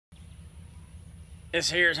This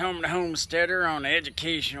here's Home to Homesteader on the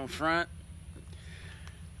educational front.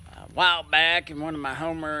 A while back, in one of my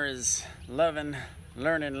Homer is loving,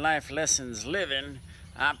 learning life lessons, living,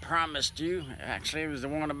 I promised you, actually it was the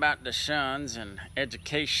one about the shuns, and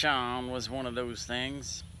education was one of those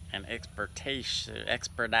things, and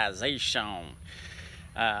expertization.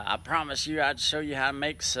 I promised you I'd show you how to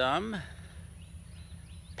make some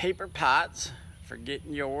paper pots for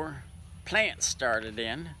getting your plants started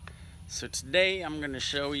in. So today I'm going to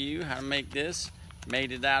show you how to make this.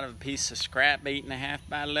 Made it out of a piece of scrap 8.5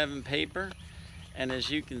 by 11 paper, and as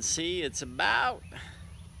you can see it's about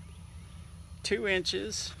 2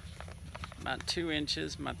 inches, my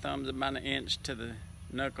thumb's about 1 inch to the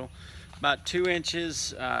knuckle, about 2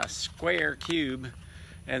 inches square cube.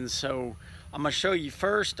 And so I'm going to show you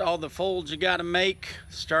first all the folds you got to make,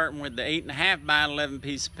 starting with the 8.5 by 11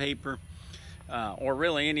 piece of paper. Or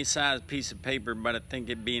really any size piece of paper, but I think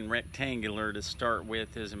it being rectangular to start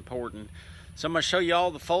with is important. So I'm going to show you all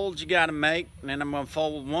the folds you got to make, and then I'm going to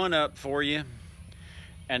fold one up for you,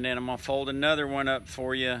 and then I'm going to fold another one up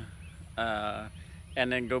for you, and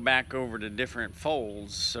then go back over to different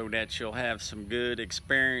folds so that you'll have some good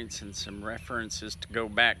experience and some references to go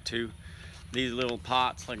back to. These little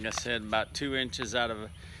pots, like I said, about 2 inches out of a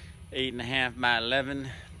 8.5 by 11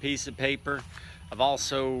 piece of paper. I've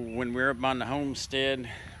also, when we were up on the homestead,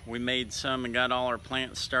 we made some and got all our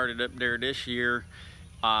plants started up there this year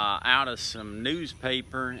out of some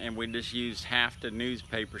newspaper, and we just used half the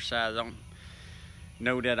newspaper size. I don't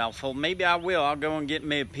know that I'll fold. Maybe I will. I'll go and get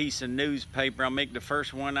me a piece of newspaper. I'll make the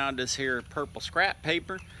first one out of this here purple scrap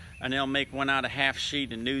paper, and then I'll make one out of half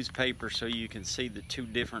sheet of newspaper so you can see the two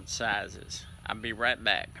different sizes. I'll be right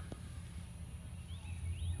back.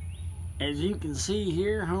 As you can see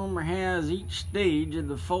here, Homer has each stage of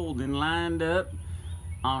the folding lined up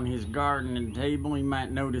on his gardening table. You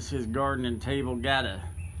might notice his gardening table got a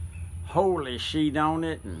holy sheet on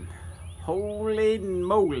it, and holy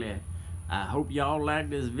moly. I hope y'all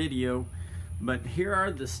like this video, but here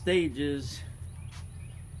are the stages.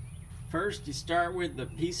 First, you start with the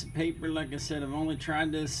piece of paper. Like I said, I've only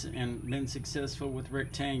tried this and been successful with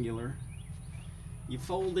rectangular. You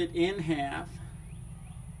fold it in half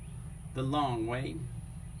the long way.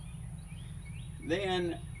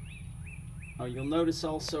 Then you'll notice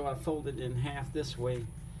also I folded in half this way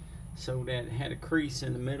so that it had a crease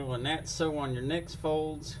in the middle, and that's so on your next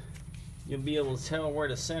folds you'll be able to tell where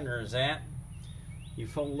the center is at. You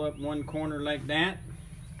fold up one corner like that,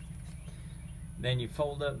 then you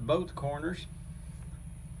fold up both corners,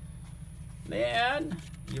 then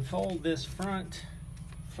you fold this front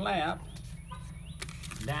flap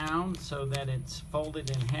down so that it's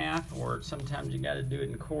folded in half, or sometimes you got to do it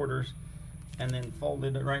in quarters, and then fold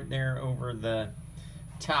it right there over the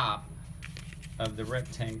top of the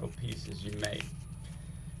rectangle pieces you made.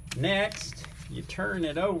 Next, you turn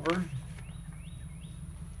it over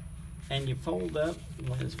and you fold up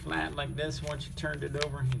when it's flat like this. Once you turned it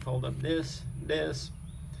over, you fold up this,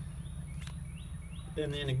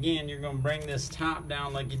 and then again you're going to bring this top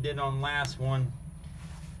down like you did on the last one,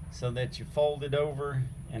 so that you fold it over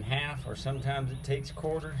in half, or sometimes it takes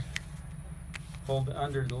quarters. Fold it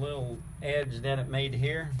under the little edge that it made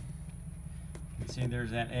here. You can see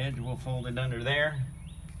there's that edge. We'll fold it under there.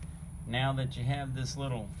 Now that you have this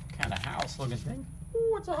little kind of house looking thing,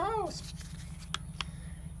 ooh, it's a house.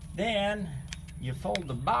 Then you fold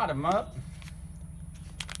the bottom up,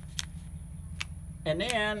 and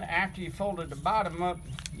then after you folded the bottom up,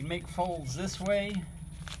 you make folds this way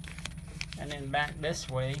and then back this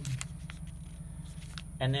way,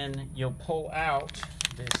 and then you'll pull out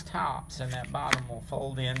these tops and that bottom will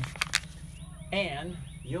fold in, and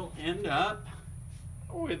you'll end up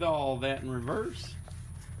with all that in reverse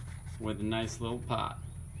with a nice little pot.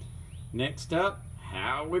 Next up,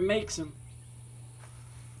 how we make them.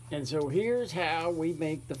 And so here's how we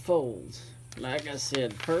make the folds. Like I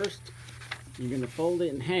said, first you're going to fold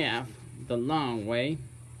it in half the long way.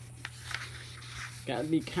 Got to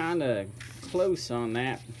be kind of close on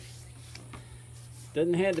that.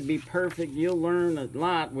 Doesn't have to be perfect. You'll learn a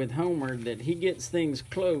lot with Homer that he gets things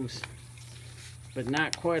close, but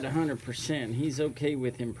not quite 100%. He's okay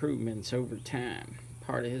with improvements over time.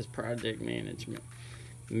 Part of his project management,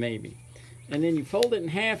 maybe. And then you fold it in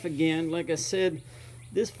half again. Like I said,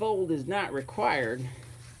 this fold is not required,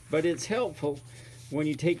 but it's helpful when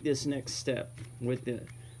you take this next step. With the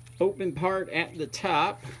open part at the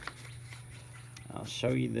top, I'll show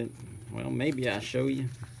you that. Well, maybe I'll show you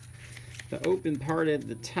the open part at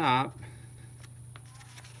the top.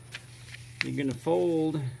 You're going to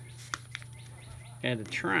fold at a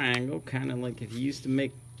triangle, kind of like if you used to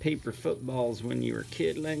make paper footballs when you were a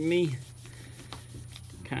kid like me.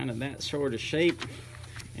 kind of that sort of shape.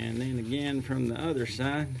 And then again from the other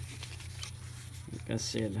side, like I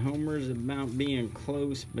said, Homer's about being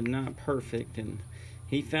close but not perfect, and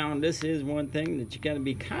he found this is one thing that you got to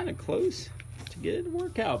be kind of close to get it to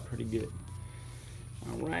work out pretty good.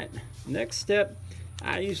 All right, next step,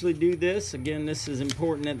 I usually do this. Again, this is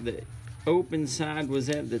important that the open side was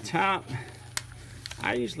at the top.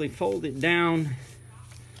 I usually fold it down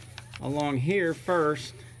along here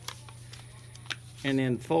first, and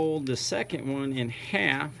then fold the second one in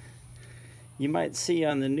half. You might see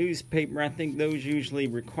on the newspaper, I think those usually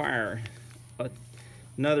require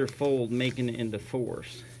another fold, making it into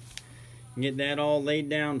fours. Get that all laid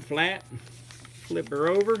down flat, flip her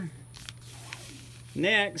over.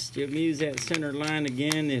 Next, you'll use that center line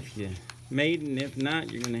again if you made it, and if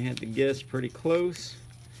not, you're going to have to guess pretty close.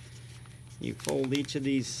 You fold each of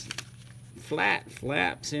these flat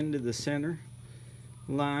flaps into the center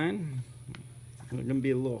line. It's going to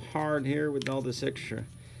be a little hard here with all this extra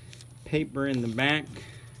paper in the back.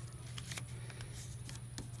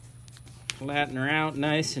 Flatten her out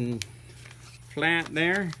nice and flat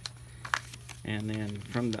there. And then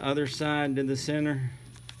from the other side to the center,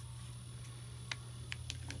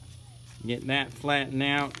 get that flattened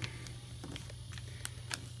out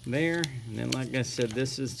there. And then, like I said,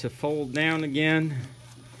 this is to fold down again.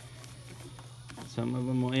 Some of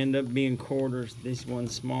them will end up being quarters. These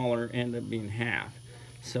ones smaller end up being half.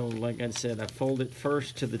 So like I said, I fold it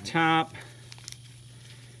first to the top,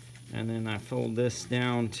 and then I fold this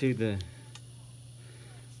down to the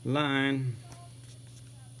line.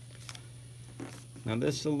 Now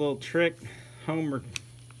this is a little trick Homer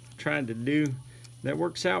tried to do that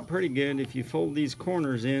works out pretty good. If you fold these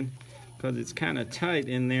corners in, because it's kind of tight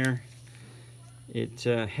in there, it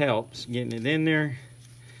helps getting it in there.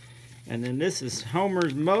 And then this is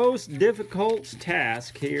Homer's most difficult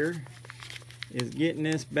task here, is getting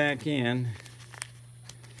this back in.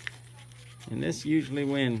 And this usually,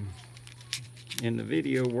 when in the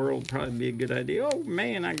video world, probably be a good idea. Oh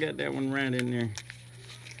man, I got that one right in there.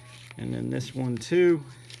 And then this one too.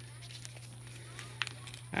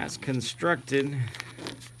 That's constructed,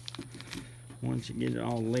 once you get it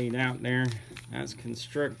all laid out there, that's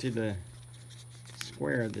constructed a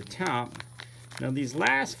square at the top. Now these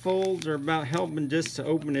last folds are about helping just to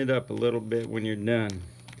open it up a little bit when you're done,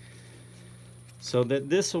 so that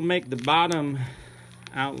this will make the bottom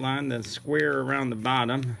outline, the square around the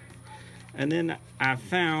bottom. And then I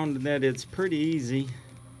found that it's pretty easy,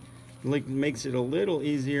 like makes it a little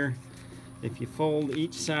easier if you fold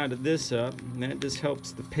each side of this up, and that just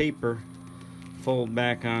helps the paper fold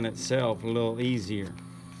back on itself a little easier.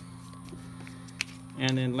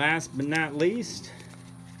 And then last but not least,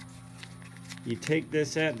 you take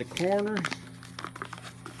this at the corners.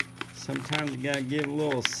 Sometimes you gotta give a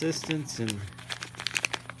little assistance in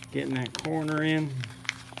getting that corner in,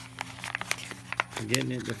 and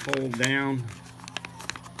getting it to fold down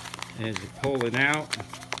as you pull it out.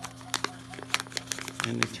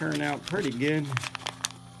 And they turn out pretty good.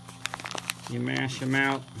 You mash them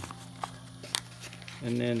out,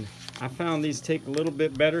 and then I found these take a little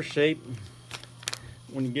bit better shape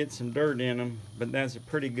when you get some dirt in them, but that's a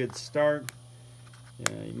pretty good start.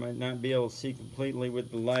 You might not be able to see completely with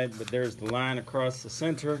the light, but there's the line across the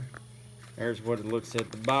center. There's what it looks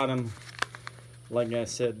at the bottom. Like I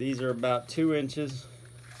said, these are about 2 inches,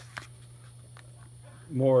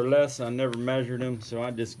 more or less. I never measured them, so I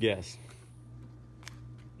just guessed.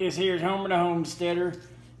 This here's Homer the Homesteader.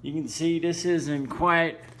 You can see this isn't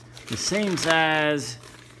quite the same size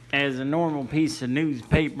as a normal piece of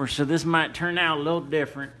newspaper, so this might turn out a little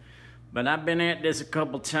different. But I've been at this a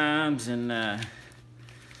couple times, and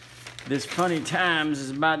this Funny Times is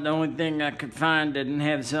about the only thing I could find that didn't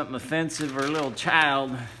have something offensive or a little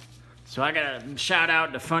child. So I gotta shout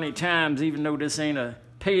out to Funny Times, even though this ain't a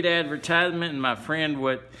paid advertisement, and my friend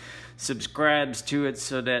what subscribes to it,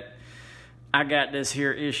 so that I got this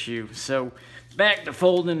here issue. So back to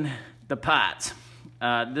folding the pots.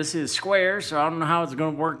 This is square, so I don't know how it's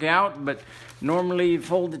gonna work out, but normally you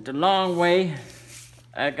fold it the long way.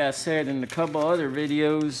 Like I said in a couple other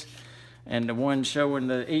videos, and the one showing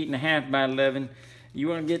the 8.5 by 11, you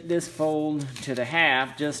wanna get this fold to the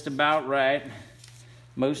half just about right.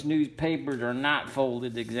 Most newspapers are not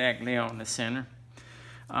folded exactly on the center.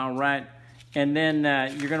 All right, and then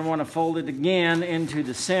you're gonna wanna fold it again into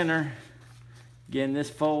the center. Again, this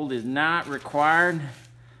fold is not required,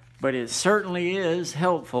 but it certainly is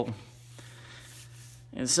helpful.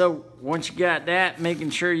 And so once you got that, making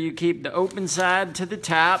sure you keep the open side to the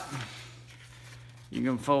top. You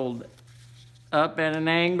can fold up at an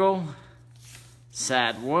angle,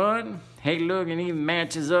 side one. Hey, look, it even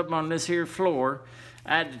matches up on this here floor.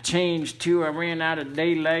 I had to change too. I ran out of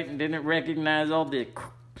daylight and didn't recognize all the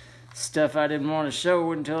stuff I didn't want to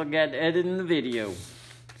show until I got to editing the video.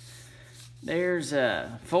 There's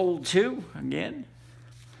fold 2 again.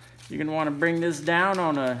 You're going to want to bring this down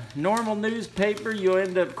on a normal newspaper. You'll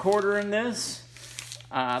end up quartering this.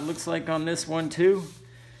 Looks like on this one too.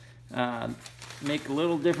 Make a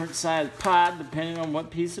little different size pot depending on what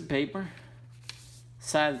piece of paper.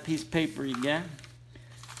 Size of piece of paper you got.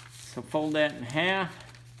 So fold that in half.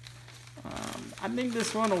 I think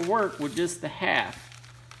this one will work with just the half.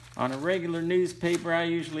 On a regular newspaper, I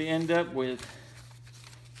usually end up with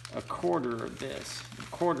a quarter of this,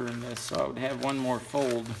 so I would have one more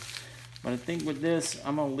fold. But I think with this,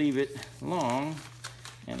 I'm gonna leave it long.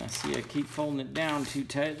 And I see I keep folding it down too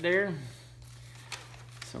tight there.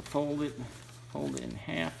 So fold it in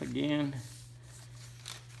half again.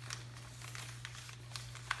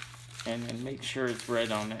 And then make sure it's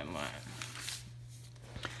right on that line.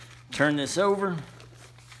 Turn this over.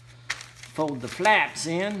 Fold the flaps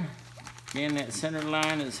in. Again, that center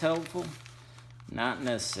line is helpful. Not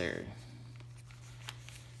necessary.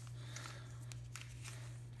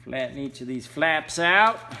 Flatten each of these flaps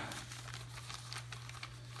out.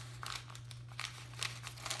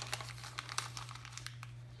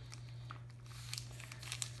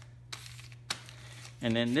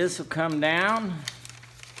 And then this will come down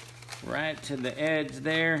right to the edge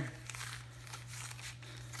there.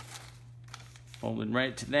 Folded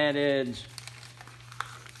right to that edge.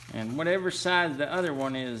 And whatever size the other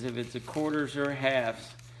one is, if it's a quarters or a halves,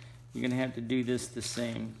 you're gonna have to do this the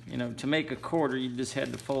same. You know, to make a quarter, you just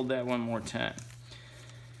had to fold that one more time.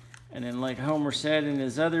 And then like Homer said in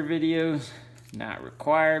his other videos, not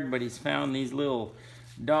required, but he's found these little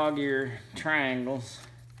dog ear triangles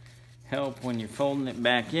help when you're folding it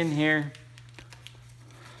back in here.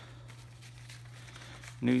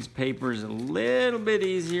 Newspaper is a little bit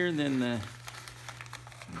easier than the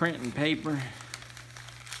printing paper.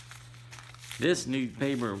 This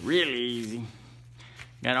newspaper really easy.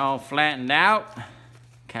 Got all flattened out.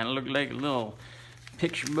 Kind of looked like a little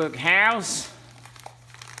picture book house.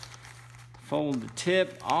 Fold the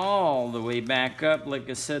tip all the way back up. Like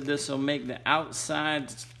I said, this will make the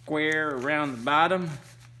outside square around the bottom.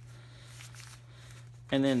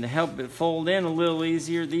 And then to help it fold in a little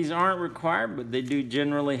easier, these aren't required, but they do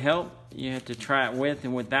generally help. You have to try it with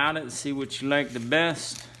and without it, see what you like the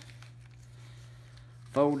best.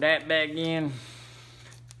 Fold that back in.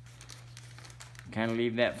 Kind of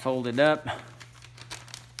leave that folded up.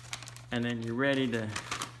 And then you're ready to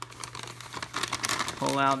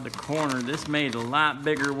pull out the corner. This made a lot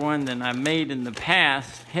bigger one than I made in the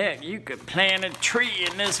past. Heck, you could plant a tree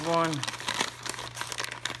in this one.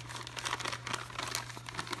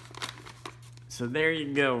 So there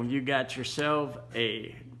you go. You got yourself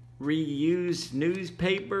a reused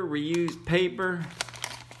newspaper, reused paper,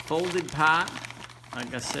 folded pot.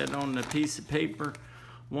 Like I said, on the piece of paper,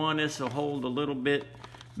 one, this will hold a little bit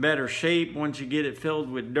better shape once you get it filled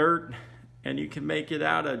with dirt. And you can make it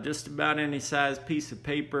out of just about any size piece of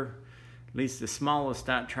paper. At least the smallest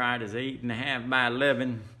I tried is 8.5 by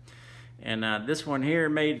 11. And this one here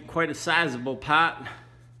made quite a sizable pot.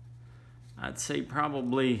 I'd say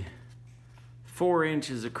probably 4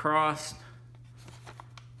 inches across.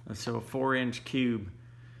 So a 4-inch cube.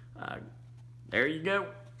 There you go.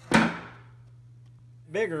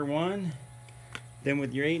 Bigger one than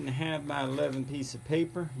with your 8.5 by 11 piece of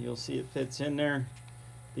paper. You'll see it fits in there.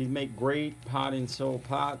 These make great potting soil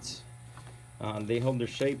pots. They hold their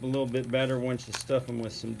shape a little bit better once you stuff them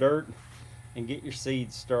with some dirt and get your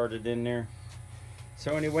seeds started in there.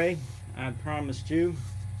 So anyway, I promised you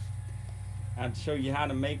I'd show you how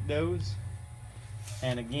to make those.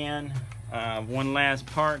 And again, one last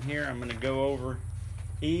part here, I'm going to go over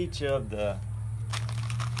each of the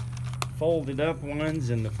folded up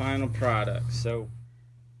ones and the final product. So,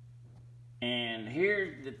 and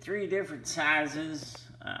here's the 3 different sizes.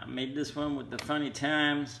 I made this one with the funny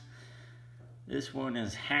times. This one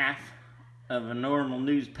is half of a normal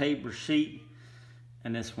newspaper sheet,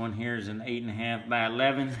 and this one here is an 8.5 by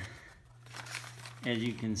 11. As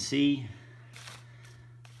you can see,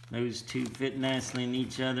 those two fit nicely in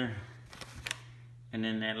each other. And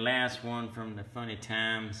then that last one from the funny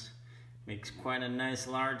times makes quite a nice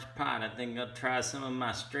large pot. I think I'll try some of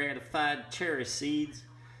my stratified cherry seeds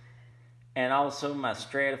and also my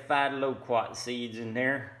stratified loquat seeds in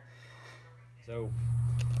there. So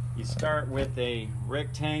you start with a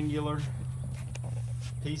rectangular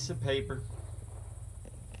piece of paper,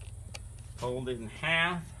 fold it in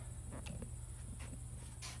half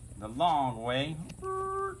the long way,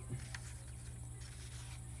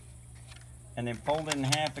 and then fold it in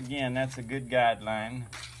half again. That's a good guideline.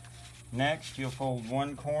 Next, you'll fold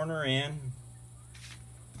one corner in,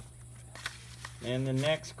 and the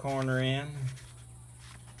next corner in,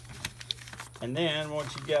 and then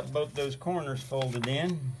once you've got both those corners folded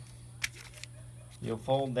in, you'll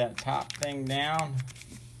fold that top thing down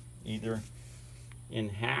either in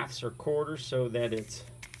halves or quarters so that it's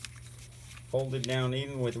folded down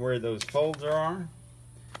even with where those folds are.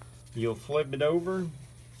 You'll flip it over,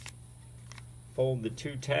 fold the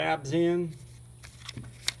two tabs in,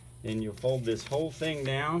 then you'll fold this whole thing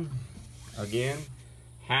down, again,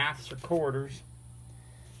 halves or quarters.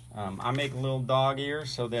 I make a little dog ear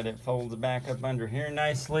so that it folds back up under here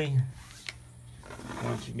nicely.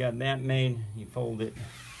 Once you got that made, you fold it,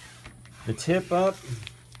 the tip up,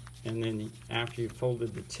 and then after you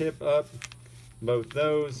folded the tip up, both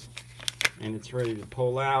those, and it's ready to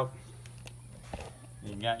pull out.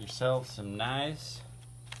 You got yourself some nice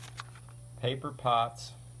paper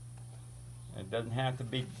pots. It doesn't have to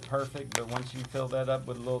be perfect, but once you fill that up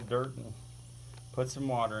with a little dirt and put some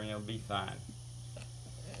water in, it'll be fine.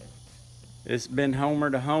 It's been Homer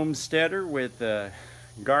the Homesteader with a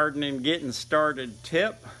gardening getting started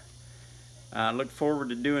tip. I look forward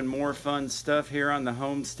to doing more fun stuff here on the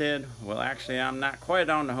homestead. Well, actually, I'm not quite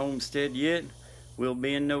on the homestead yet. We'll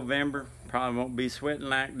be in November. Probably won't be sweating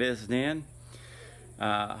like this then.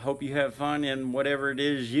 Hope you have fun in whatever it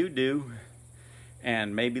is you do,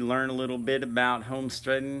 and maybe learn a little bit about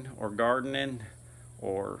homesteading or gardening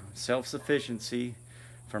or self-sufficiency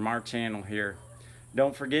from our channel here.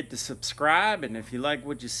 Don't forget to subscribe, and if you like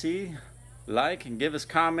what you see, like and give us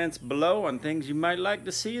comments below on things you might like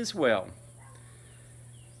to see as well.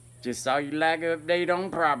 Just saw you like an update on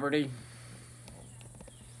property.